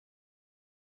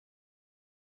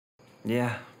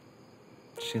Yeah,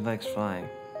 she likes flying.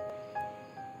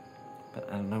 But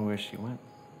I don't know where she went.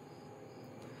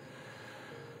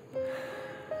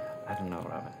 I don't know,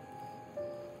 Robin.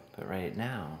 But right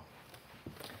now,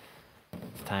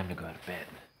 it's time to go to bed.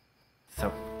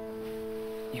 So,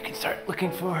 you can start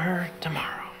looking for her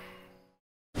tomorrow.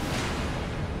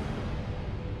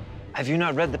 Have you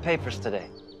not read the papers today?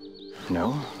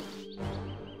 No.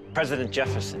 President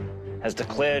Jefferson has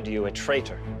declared you a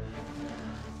traitor.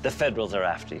 The Federals are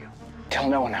after you. Tell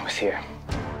no one I was here.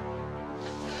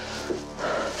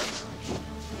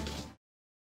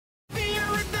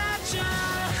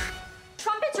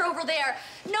 Trumpets are over there.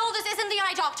 No, this isn't the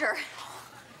eye doctor.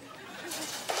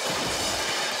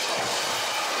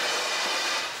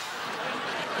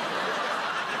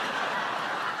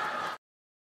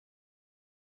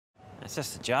 It's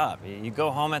just a job. You go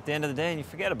home at the end of the day and you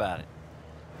forget about it.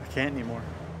 I can't anymore.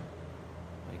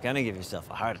 You're gonna give yourself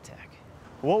a heart attack.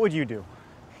 What would you do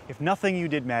if nothing you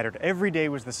did mattered? Every day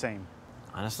was the same.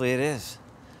 Honestly, it is.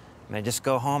 I mean, I just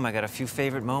go home, I got a few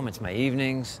favorite moments. My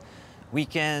evenings,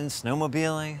 weekends,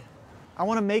 snowmobiling. I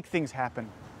want to make things happen.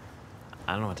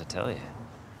 I don't know what to tell you.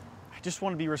 I just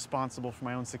want to be responsible for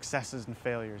my own successes and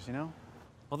failures, you know?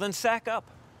 Well, then sack up.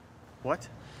 What?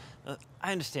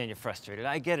 I understand you're frustrated.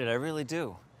 I get it, I really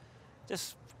do.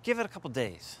 Just give it a couple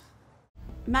days.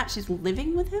 Matt, she's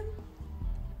living with him?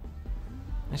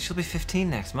 And she'll be 15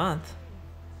 next month.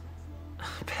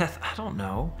 Beth, I don't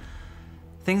know.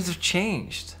 Things have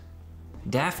changed.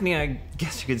 Daphne, I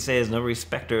guess you could say, is no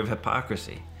respecter of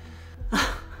hypocrisy.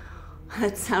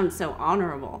 That sounds so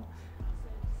honorable.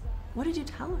 What did you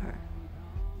tell her?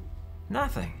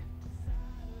 Nothing.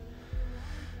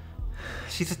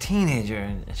 She's a teenager,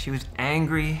 and she was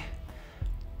angry.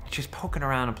 She was poking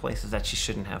around in places that she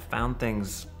shouldn't have. Found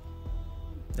things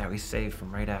that we saved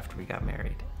from right after we got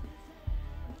married.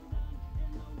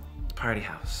 Party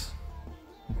house.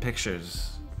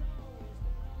 Pictures.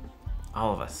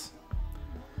 All of us.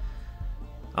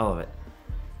 All of it.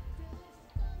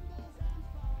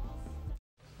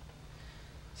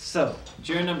 So,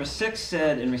 juror number 6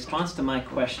 said, in response to my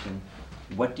question,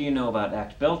 what do you know about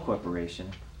Act Bell Corporation?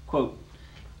 Quote,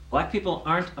 black people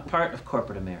aren't a part of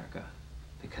corporate America,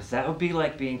 because that would be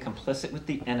like being complicit with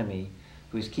the enemy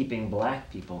who is keeping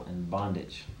black people in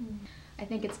bondage. I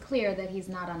think it's clear that he's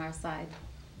not on our side.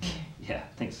 Yeah,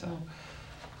 I think so.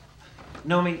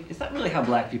 Nomi, is that really how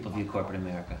black people view corporate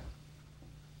America?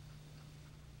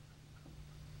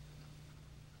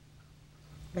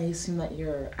 I assume that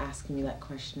you're asking me that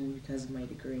question because of my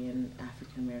degree in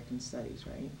African American Studies,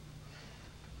 right?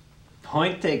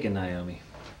 Point taken, Naomi.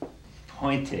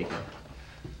 Point taken.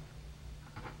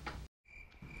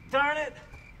 Darn it!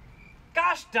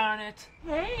 Gosh darn it!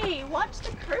 Hey, watch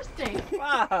the cursing.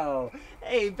 Wow!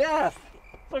 Hey, Beth!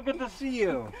 So good to see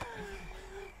you.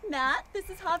 Matt, this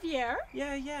is Javier.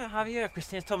 Yeah, Javier.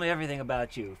 Christine's told me everything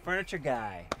about you. Furniture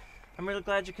guy. I'm really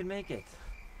glad you could make it.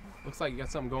 Looks like you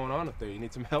got something going on up there. You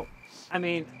need some help? I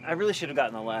mean, I really should have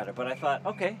gotten the ladder, but I thought,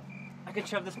 okay, I could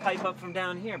shove this pipe up from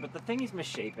down here, but the thing is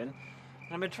misshapen,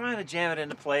 and I've been trying to jam it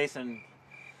into place, and,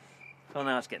 well,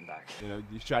 now it's getting dark. You know,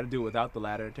 you try to do it without the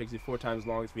ladder. It takes you 4 times as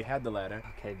long as if you had the ladder.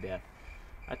 Okay, Beth.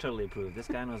 I totally approve. This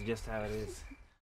guy knows just how it is.